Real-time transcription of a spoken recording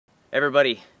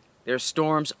Everybody, there's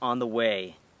storms on the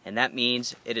way, and that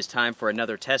means it is time for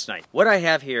another test night. What I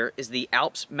have here is the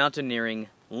Alps Mountaineering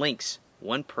Lynx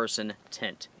one-person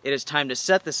tent. It is time to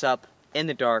set this up in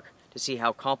the dark to see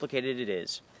how complicated it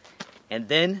is. And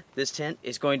then this tent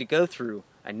is going to go through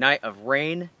a night of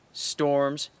rain,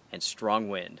 storms, and strong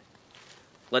wind.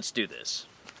 Let's do this.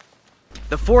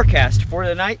 The forecast for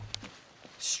the night: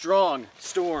 strong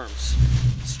storms,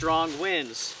 strong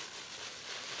winds.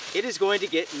 It is going to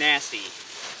get nasty.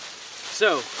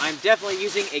 So I'm definitely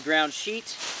using a ground sheet.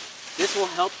 This will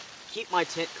help keep my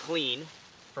tent clean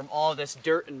from all this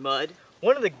dirt and mud.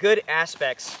 One of the good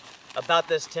aspects about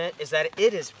this tent is that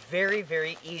it is very,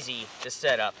 very easy to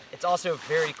set up. It's also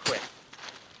very quick.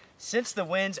 Since the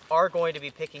winds are going to be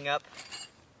picking up,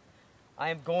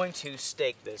 I am going to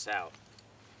stake this out.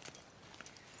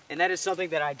 And that is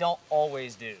something that I don't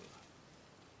always do.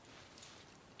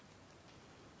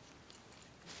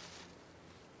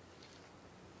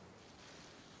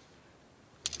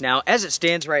 Now, as it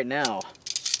stands right now,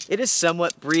 it is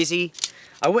somewhat breezy.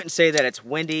 I wouldn't say that it's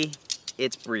windy,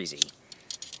 it's breezy.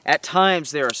 At times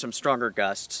there are some stronger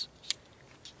gusts,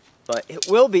 but it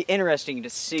will be interesting to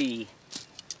see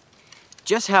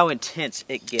just how intense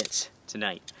it gets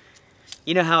tonight.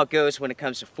 You know how it goes when it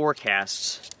comes to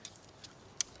forecasts.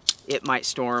 It might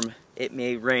storm, it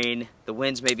may rain, the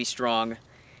winds may be strong,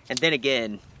 and then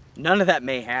again, none of that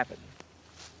may happen.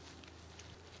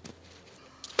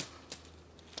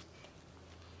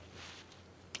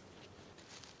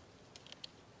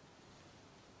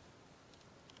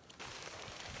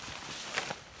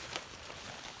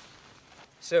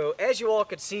 So as you all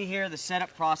could see here, the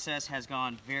setup process has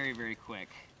gone very, very quick.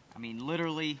 I mean,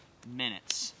 literally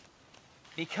minutes.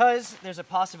 Because there's a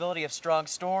possibility of strong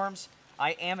storms,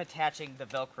 I am attaching the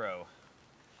Velcro.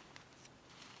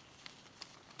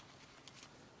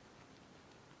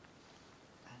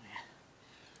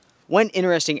 One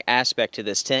interesting aspect to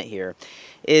this tent here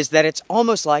is that it's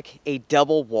almost like a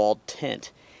double-walled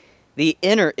tent. The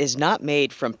inner is not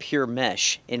made from pure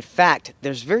mesh. In fact,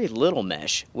 there's very little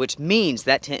mesh, which means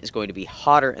that tent is going to be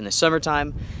hotter in the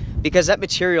summertime because that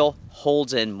material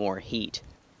holds in more heat.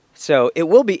 So it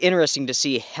will be interesting to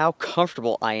see how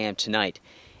comfortable I am tonight,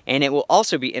 and it will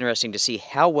also be interesting to see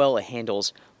how well it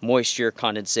handles moisture,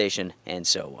 condensation, and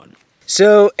so on.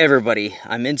 So everybody,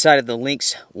 I'm inside of the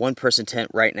Lynx one-person tent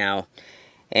right now,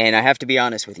 and I have to be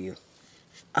honest with you.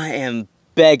 I am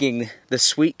begging the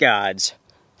sweet gods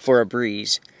for a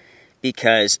breeze,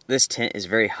 because this tent is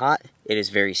very hot, it is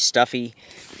very stuffy,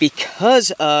 because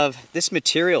of this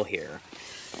material here,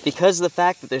 because of the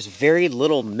fact that there's very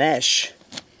little mesh.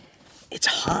 It's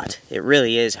hot, it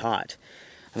really is hot.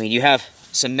 I mean, you have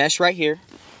some mesh right here,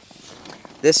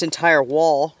 this entire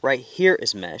wall right here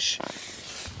is mesh,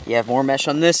 you have more mesh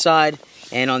on this side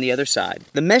and on the other side.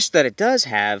 The mesh that it does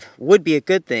have would be a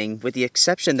good thing, with the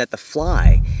exception that the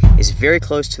fly is very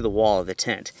close to the wall of the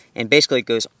tent and basically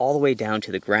goes all the way down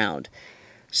to the ground.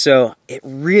 So it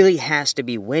really has to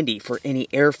be windy for any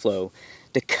airflow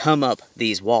to come up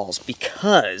these walls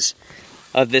because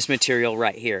of this material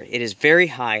right here. It is very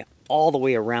high all the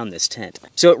way around this tent.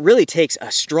 So it really takes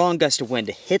a strong gust of wind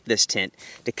to hit this tent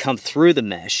to come through the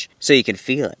mesh so you can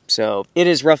feel it. So it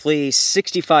is roughly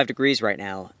 65 degrees right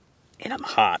now, and I'm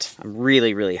hot. I'm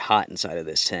really, really hot inside of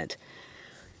this tent.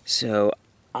 So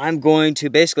I'm going to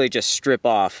basically just strip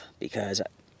off because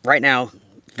right now,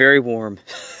 very warm,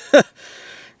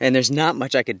 and there's not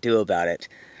much I could do about it.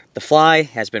 The fly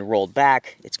has been rolled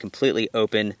back, it's completely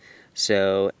open,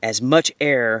 so as much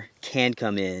air can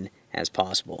come in as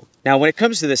possible. Now, when it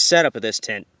comes to the setup of this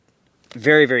tent,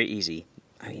 very, very easy.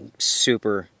 I mean,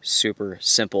 super, super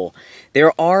simple.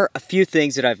 There are a few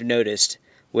things that I've noticed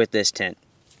with this tent.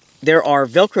 There are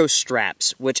Velcro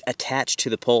straps which attach to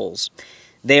the poles.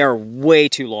 They are way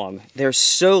too long. They're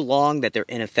so long that they're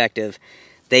ineffective.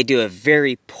 They do a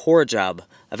very poor job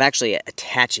of actually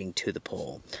attaching to the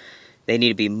pole. They need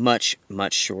to be much,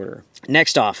 much shorter.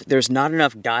 Next off, there's not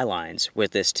enough guy lines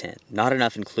with this tent. Not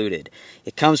enough included.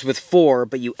 It comes with 4,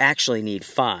 but you actually need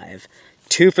 5.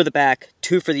 2 for the back,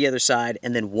 2 for the other side,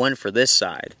 and then 1 for this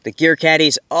side. The gear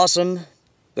caddy's awesome.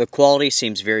 The quality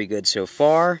seems very good so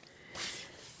far.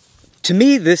 To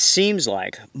me, this seems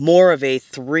like more of a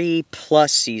 3+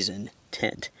 season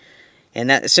tent. And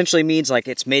that essentially means like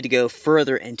it's made to go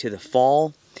further into the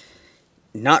fall,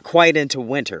 not quite into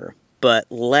winter,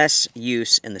 but less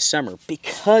use in the summer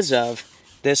because of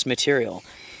this material.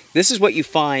 This is what you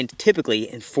find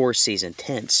typically in 4-season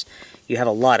tents. You have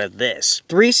a lot of this.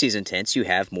 3-season tents, you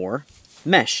have more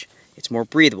mesh. It's more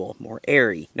breathable, more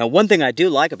airy. Now, one thing I do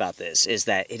like about this is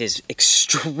that it is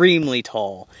extremely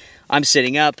tall. I'm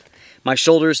sitting up. My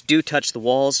shoulders do touch the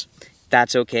walls.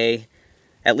 That's okay.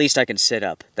 At least I can sit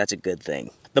up. That's a good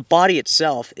thing. The body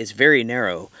itself is very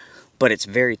narrow, but it's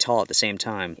very tall at the same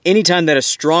time. Anytime that a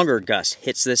stronger gust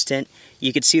hits this tent,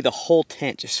 you can see the whole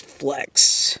tent just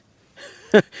flex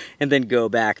and then go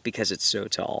back because it's so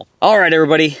tall. All right,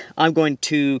 everybody, I'm going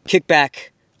to kick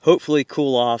back, hopefully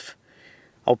cool off.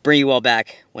 I'll bring you all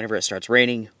back whenever it starts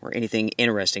raining or anything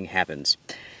interesting happens.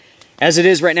 As it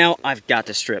is right now, I've got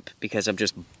to strip because I'm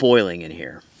just boiling in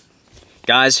here.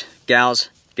 Guys, gals,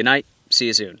 good night. See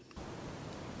you soon.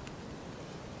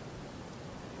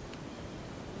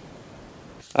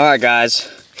 All right, guys.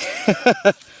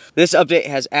 This update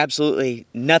has absolutely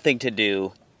nothing to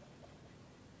do.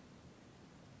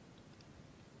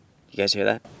 You guys hear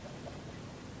that?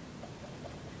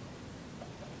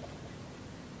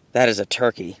 That is a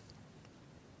turkey.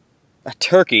 A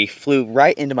turkey flew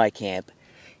right into my camp.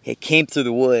 It came through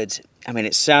the woods. I mean,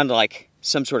 it sounded like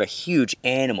some sort of huge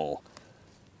animal.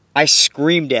 I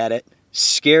screamed at it,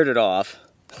 scared it off.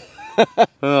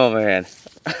 Oh, man.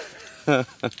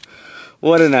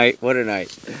 What a night, what a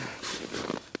night.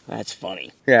 That's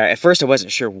funny. Yeah, at first I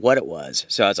wasn't sure what it was,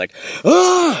 so I was like,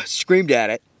 ah, screamed at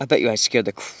it. I bet you I scared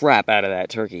the crap out of that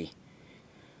turkey.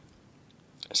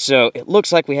 So it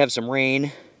looks like we have some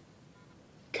rain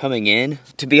coming in.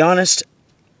 To be honest,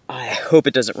 I hope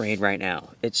it doesn't rain right now.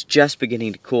 It's just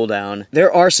beginning to cool down.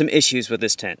 There are some issues with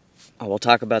this tent. I will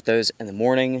talk about those in the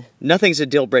morning. Nothing's a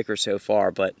deal breaker so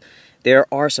far, but there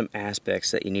are some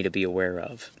aspects that you need to be aware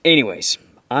of. Anyways,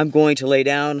 I'm going to lay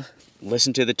down,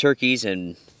 listen to the turkeys,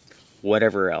 and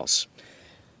whatever else.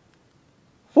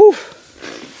 Whew!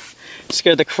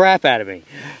 Scared the crap out of me.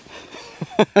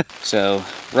 So,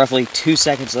 roughly 2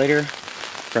 seconds later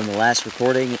from the last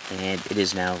recording, and it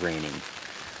is now raining.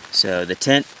 So the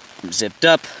tent zipped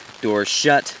up, doors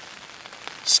shut,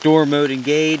 storm mode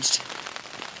engaged.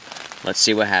 Let's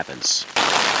see what happens.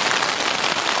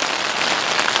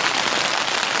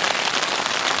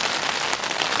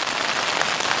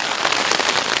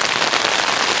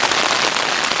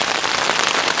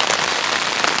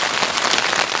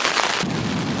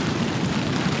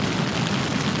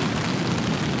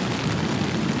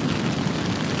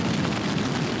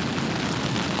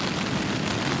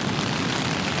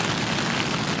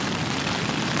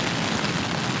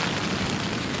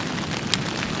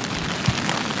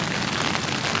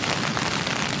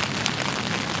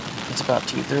 It's about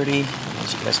 2:30,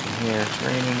 as you guys can hear, it's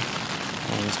raining,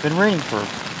 and it's been raining for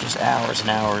just hours and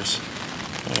hours,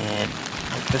 and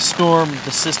the storm,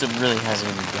 the system really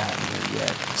hasn't even gotten here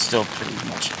yet. It's still pretty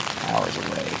much hours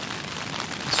away.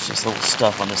 It's just little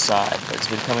stuff on the side, but it's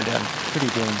been coming down pretty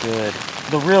dang good.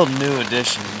 The real new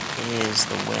addition is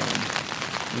the wind.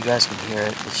 You guys can hear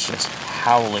it, it's just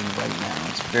howling right now.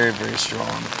 It's very, very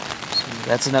strong. So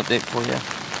that's an update for you.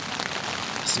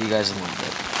 See you guys in a little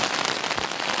bit.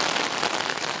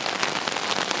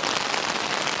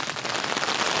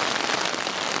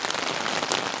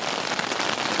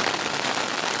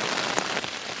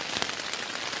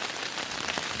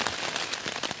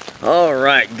 All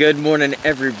right, good morning,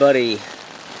 everybody.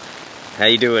 How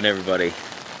you doing, everybody?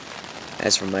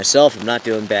 As for myself, I'm not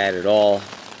doing bad at all.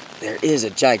 There is a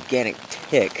gigantic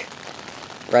tick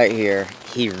right here.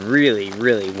 He really,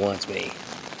 really wants me.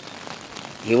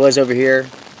 He was over here,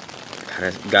 kind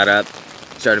of got up,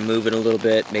 started moving a little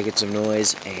bit, making some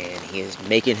noise, and he is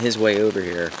making his way over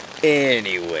here.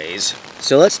 Anyways,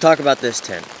 so let's talk about this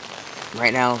tent.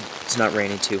 Right now, it's not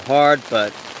raining too hard,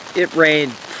 but it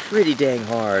rained pretty dang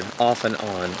hard, off and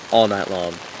on, all night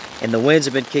long. And the winds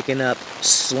have been kicking up,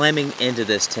 slamming into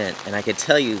this tent. And I can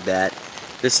tell you that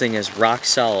this thing is rock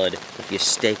solid if you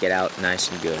stake it out nice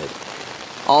and good.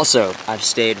 Also, I've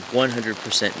stayed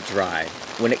 100% dry.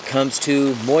 When it comes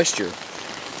to moisture,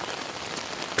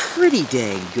 pretty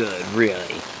dang good,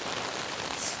 really.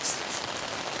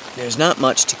 There's not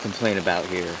much to complain about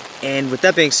here. And with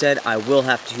that being said, I will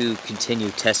have to continue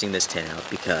testing this tent out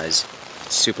because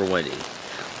it's super windy.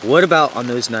 What about on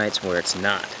those nights where it's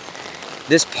not?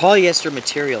 This polyester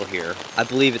material here, I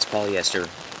believe it's polyester,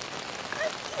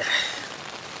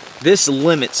 this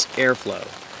limits airflow.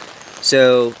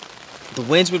 So the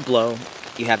winds would blow,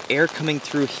 you have air coming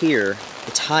through here,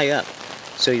 it's high up.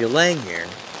 So you're laying here,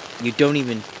 you don't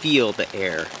even feel the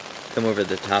air come over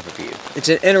the top of you. It's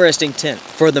an interesting tent.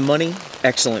 For the money,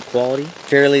 excellent quality,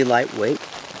 fairly lightweight,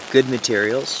 good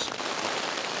materials.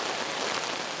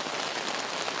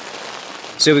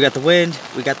 So we got the wind,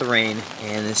 we got the rain,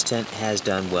 and this tent has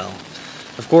done well.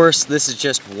 Of course, this is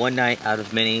just one night out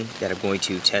of many that I'm going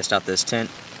to test out this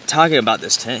tent. Talking about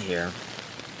this tent here,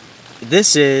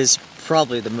 this is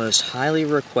probably the most highly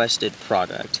requested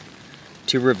product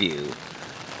to review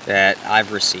that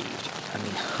I've received. I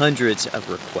mean, hundreds of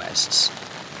requests.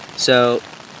 So,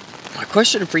 my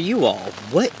question for you all,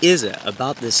 what is it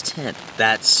about this tent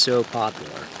that's so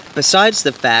popular? Besides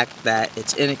the fact that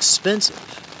it's inexpensive,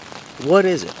 what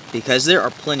is it? Because there are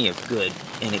plenty of good,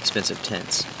 inexpensive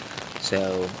tents.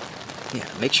 So, yeah,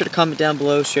 make sure to comment down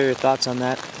below, share your thoughts on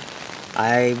that.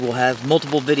 I will have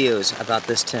multiple videos about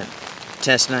this tent.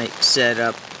 Test night,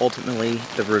 setup, ultimately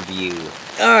the review.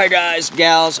 Alright guys,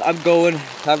 gals, I'm going.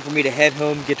 Time for me to head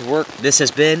home, get to work. This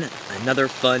has been another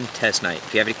fun test night.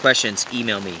 If you have any questions,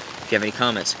 email me. If you have any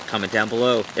comments, comment down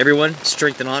below. Everyone,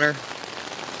 strength and honor.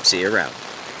 See you around.